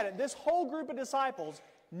look at it, this whole group of disciples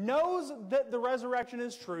knows that the resurrection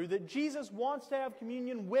is true, that Jesus wants to have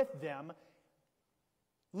communion with them,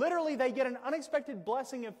 Literally, they get an unexpected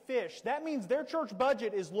blessing of fish. That means their church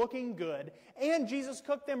budget is looking good, and Jesus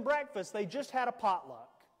cooked them breakfast. They just had a potluck.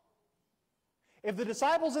 If the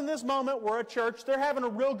disciples in this moment were a church, they're having a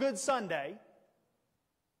real good Sunday.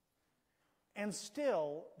 And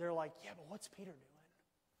still, they're like, yeah, but what's Peter doing?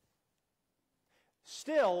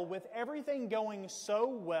 Still, with everything going so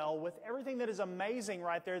well, with everything that is amazing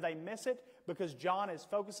right there, they miss it because John is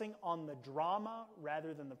focusing on the drama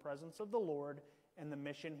rather than the presence of the Lord and the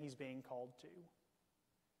mission he's being called to.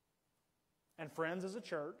 And friends, as a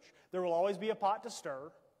church, there will always be a pot to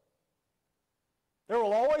stir. There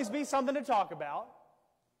will always be something to talk about.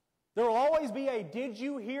 There will always be a did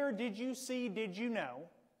you hear, did you see, did you know?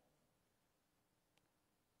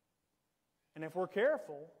 And if we're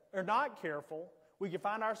careful, or not careful, we can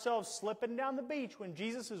find ourselves slipping down the beach when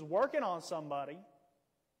Jesus is working on somebody,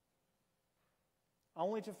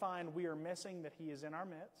 only to find we are missing that He is in our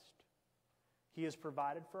midst, He has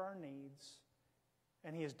provided for our needs,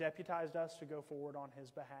 and He has deputized us to go forward on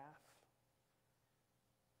His behalf.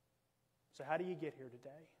 So how do you get here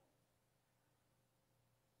today?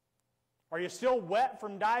 Are you still wet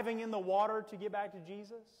from diving in the water to get back to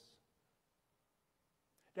Jesus?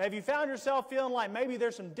 Have you found yourself feeling like maybe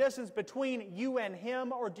there's some distance between you and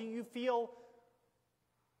Him, or do you feel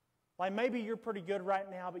like maybe you're pretty good right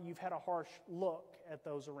now, but you've had a harsh look at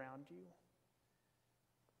those around you?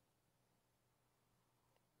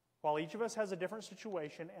 While each of us has a different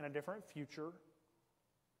situation and a different future,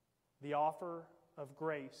 the offer of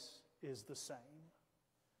grace is the same.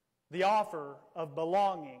 The offer of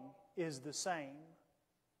belonging is the same.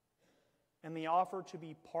 And the offer to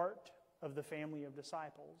be part of the family of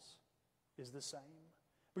disciples is the same.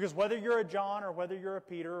 Because whether you're a John or whether you're a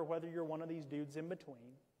Peter or whether you're one of these dudes in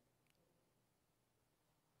between,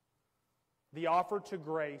 the offer to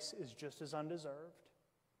grace is just as undeserved.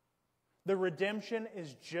 The redemption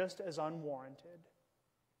is just as unwarranted.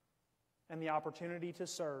 And the opportunity to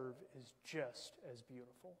serve is just as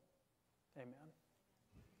beautiful. Amen.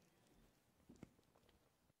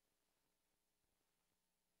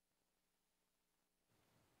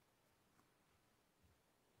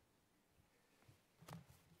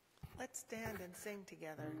 Let's stand and sing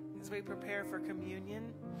together as we prepare for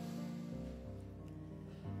communion.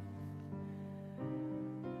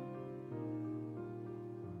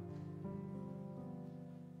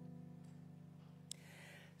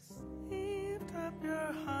 Lift up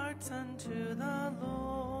your hearts unto the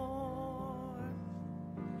Lord.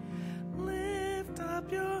 Lift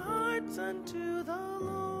up your hearts unto the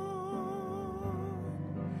Lord.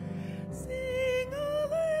 Sing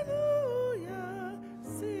hallelujah,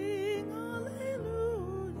 sing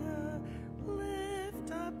hallelujah.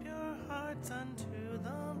 Lift up your hearts unto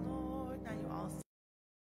the Lord. Now you all sing.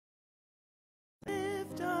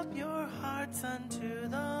 Lift up your hearts unto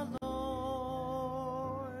the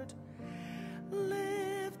Lord.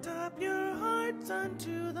 Lift up your hearts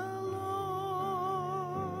unto the Lord.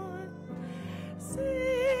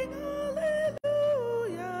 Sing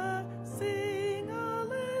hallelujah, sing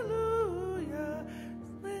hallelujah.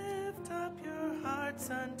 Lift up your hearts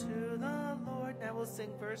unto the Lord. Now we'll sing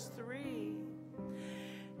verse 3.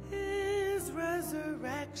 His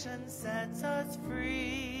resurrection sets us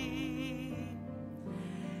free.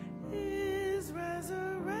 His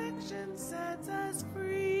resurrection sets us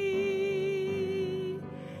free.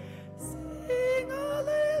 Sing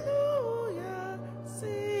hallelujah,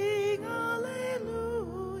 sing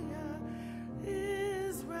hallelujah.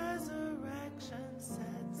 His resurrection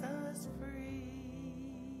sets us free.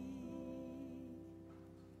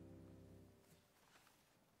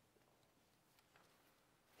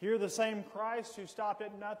 Hear the same Christ who stopped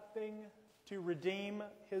at nothing to redeem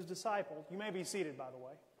His disciples. You may be seated, by the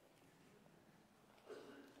way.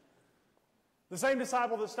 The same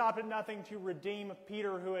disciple that stopped at nothing to redeem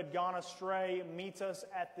Peter, who had gone astray, meets us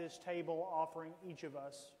at this table, offering each of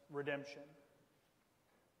us redemption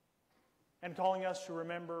and calling us to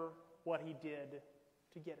remember what He did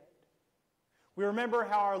to get it. We remember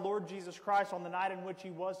how our Lord Jesus Christ, on the night in which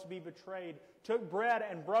He was to be betrayed, took bread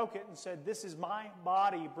and broke it and said, "This is my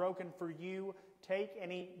body broken for you. Take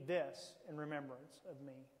and eat this in remembrance of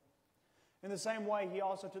me." In the same way, He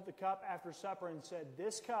also took the cup after supper and said,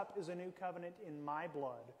 "This cup is a new covenant in my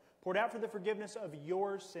blood, poured out for the forgiveness of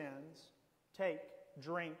your sins. Take,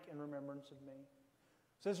 drink in remembrance of me."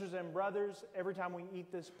 Sisters and brothers, every time we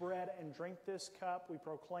eat this bread and drink this cup, we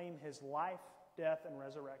proclaim His life, death, and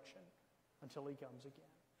resurrection until He comes again.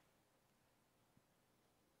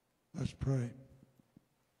 Let's pray.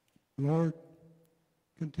 Lord,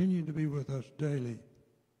 continue to be with us daily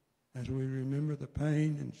as we remember the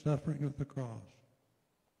pain and suffering of the cross.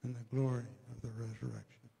 and the glory of the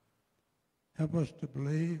resurrection. Help us to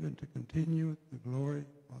believe and to continue with the glory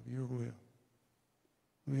of your will.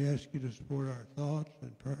 We ask you to support our thoughts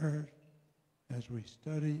and prayers as we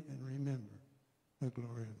study and remember the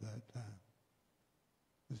glory of that time.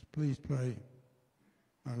 Let's please pray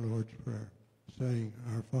our Lord's Prayer, saying,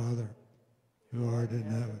 Our Father, who art in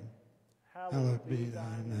heaven, hallowed be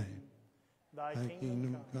thy name. Thy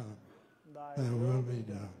kingdom come, thy will be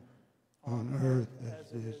done, on earth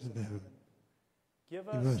as it is in heaven. Give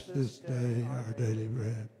us this day our daily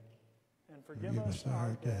bread, and forgive us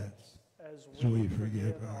our debts, as we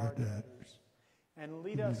forgive our debtors. And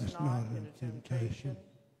lead us not into temptation,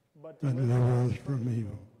 but deliver us from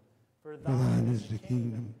evil. For thine is the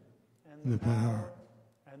kingdom, and the power,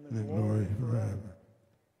 and the glory forever.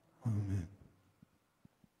 Amen.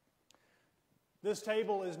 This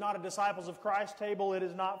table is not a Disciples of Christ table. It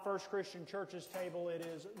is not First Christian Church's table. It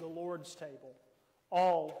is the Lord's table.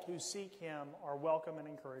 All who seek him are welcome and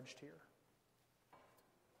encouraged here.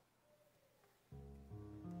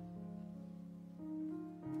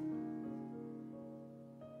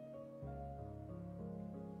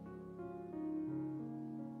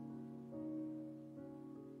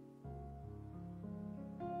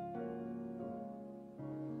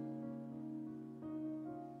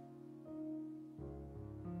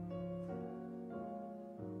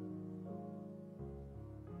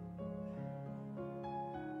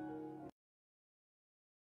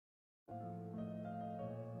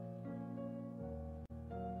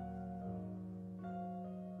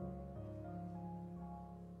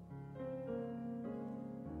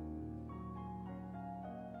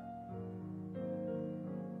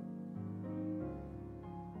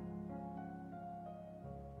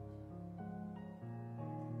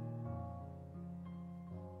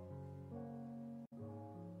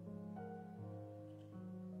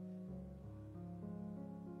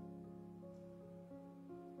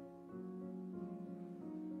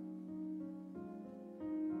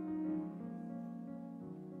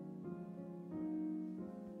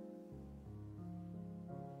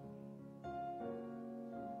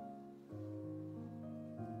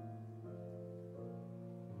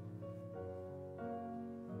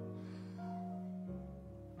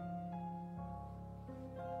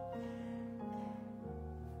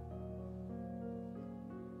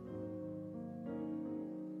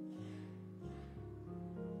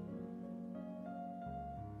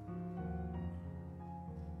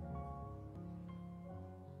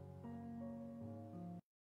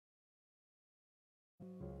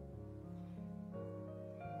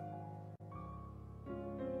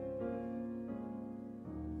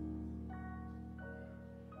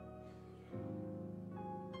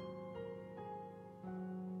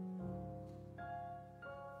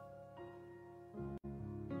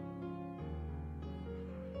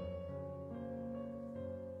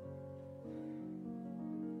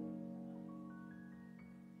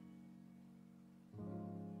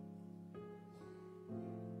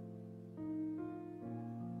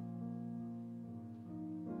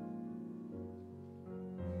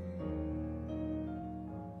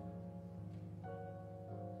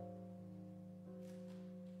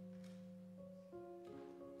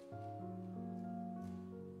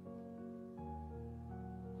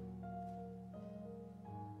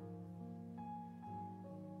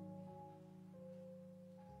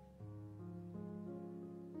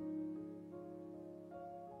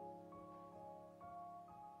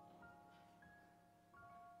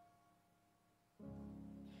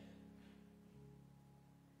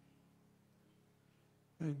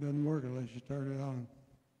 It doesn't work unless you turn it on.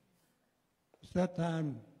 It's that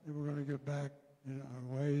time that we're going to get back in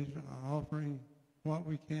our ways, our offering, what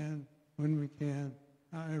we can, when we can,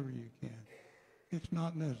 however you can. It's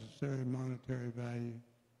not necessarily monetary value.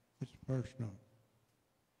 It's personal.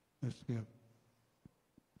 Let's give.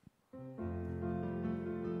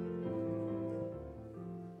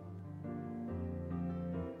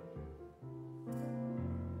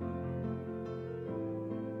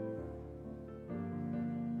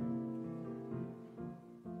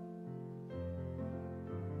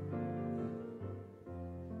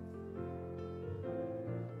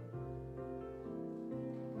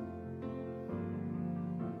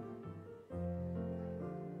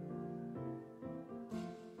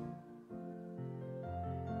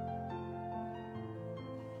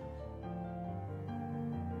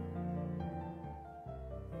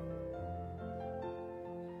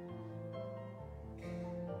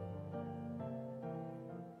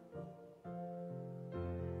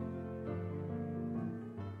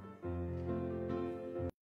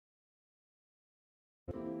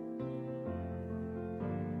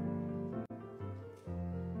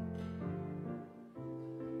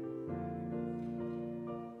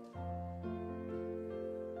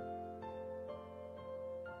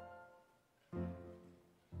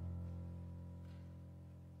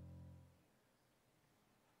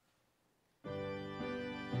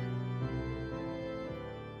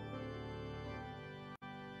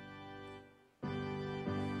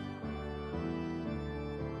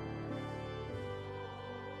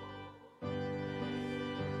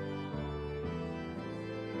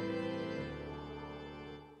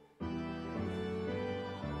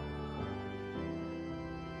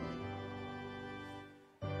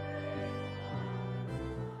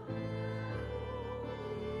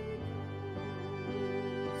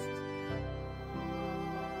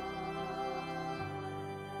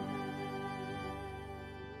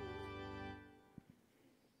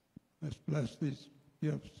 Let's bless these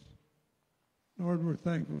gifts. Lord, we're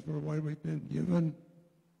thankful for what we've been given.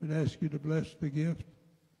 We'd ask you to bless the gift,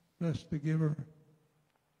 bless the giver.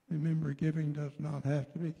 Remember, giving does not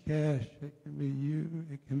have to be cash. It can be you.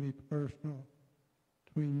 It can be personal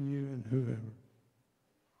between you and whoever.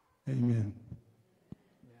 Amen.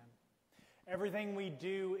 Everything we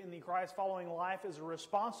do in the Christ-following life is a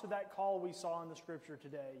response to that call we saw in the Scripture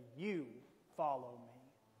today. You follow me.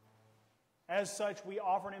 As such, we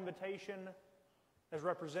offer an invitation as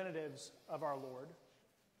representatives of our Lord,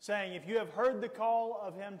 saying, if you have heard the call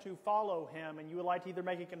of Him to follow Him, and you would like to either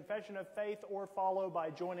make a confession of faith or follow by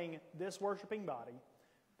joining this worshiping body,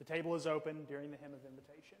 the table is open during the hymn of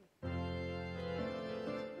invitation.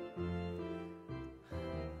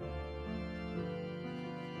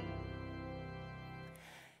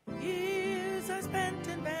 Years I spent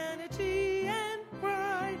in vanity and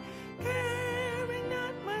pride, caring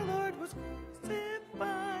that my Lord was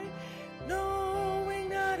crucified, knowing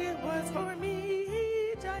that it was for me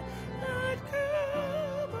He died at Calvary.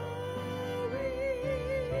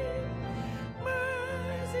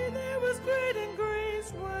 Mercy there was great and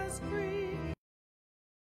grace was free,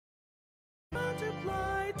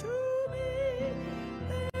 multiplied to me.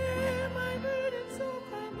 There my burden so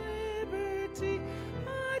found liberty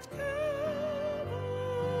at Calvary.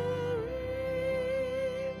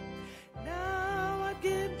 Now I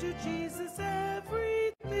give to Jesus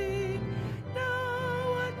everything.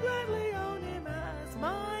 Now I gladly own Him as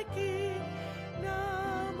my King.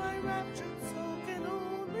 Now my raptured soul can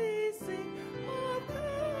only sing of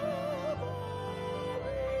Calvary.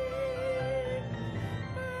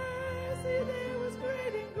 Mercy there was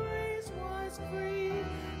great and grace was free.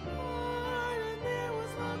 Pardon there was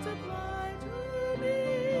multiplied to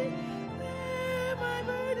me. There my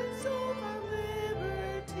burden soul found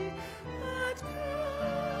liberty at Calvary.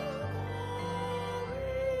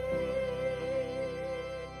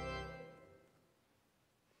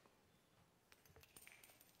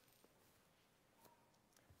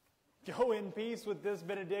 Go in peace with this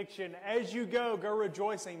benediction. As you go, go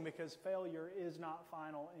rejoicing, because failure is not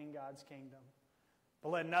final in God's kingdom. But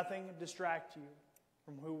let nothing distract you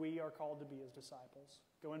from who we are called to be as disciples.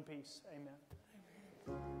 Go in peace.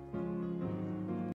 Amen.